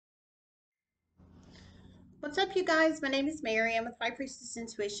What's up, you guys? My name is Mary. I'm with High Priestess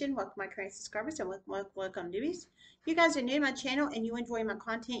Intuition. Welcome, my current subscribers, and welcome newbies. If you guys are new to my channel and you enjoy my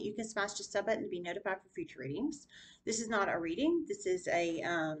content, you can smash the sub button to be notified for future readings. This is not a reading. This is a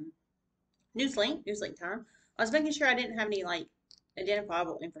news link time. I was making sure I didn't have any like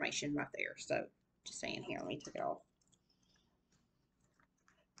identifiable information right there. So just saying here, let me take it off.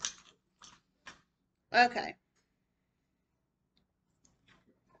 Okay.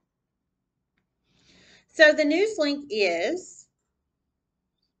 So the news link is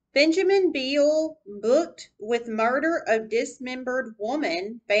Benjamin Beal booked with murder of dismembered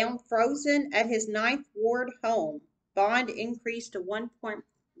woman found frozen at his Ninth Ward home. Bond increased to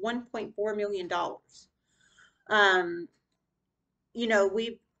 $1.4 million. Um,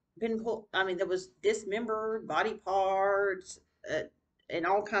 we've been I mean, there was dismembered body parts uh, and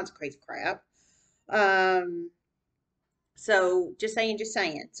all kinds of crazy crap. Um, so just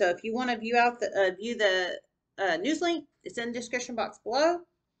saying. So if you want to view the news link, it's in the description box below.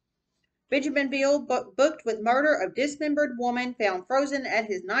 Benjamin Beal booked with murder of dismembered woman found frozen at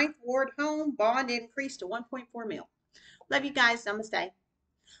his Ninth Ward home. Bond increased to 1.4 mil. Love you guys. Namaste.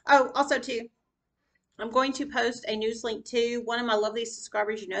 Oh, also too, I'm going to post a news link to one of my lovely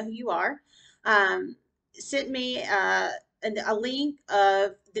subscribers. You know who you are. Sent me a link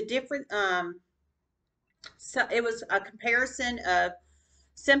of the different. So it was a comparison of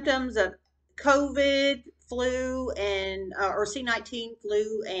symptoms of COVID, flu, and or C19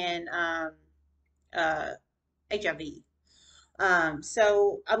 flu and uh, HIV.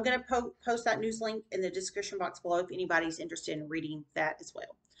 So I'm going to post that news link in the description box below if anybody's interested in reading that as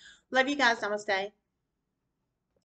well. Love you guys. Namaste.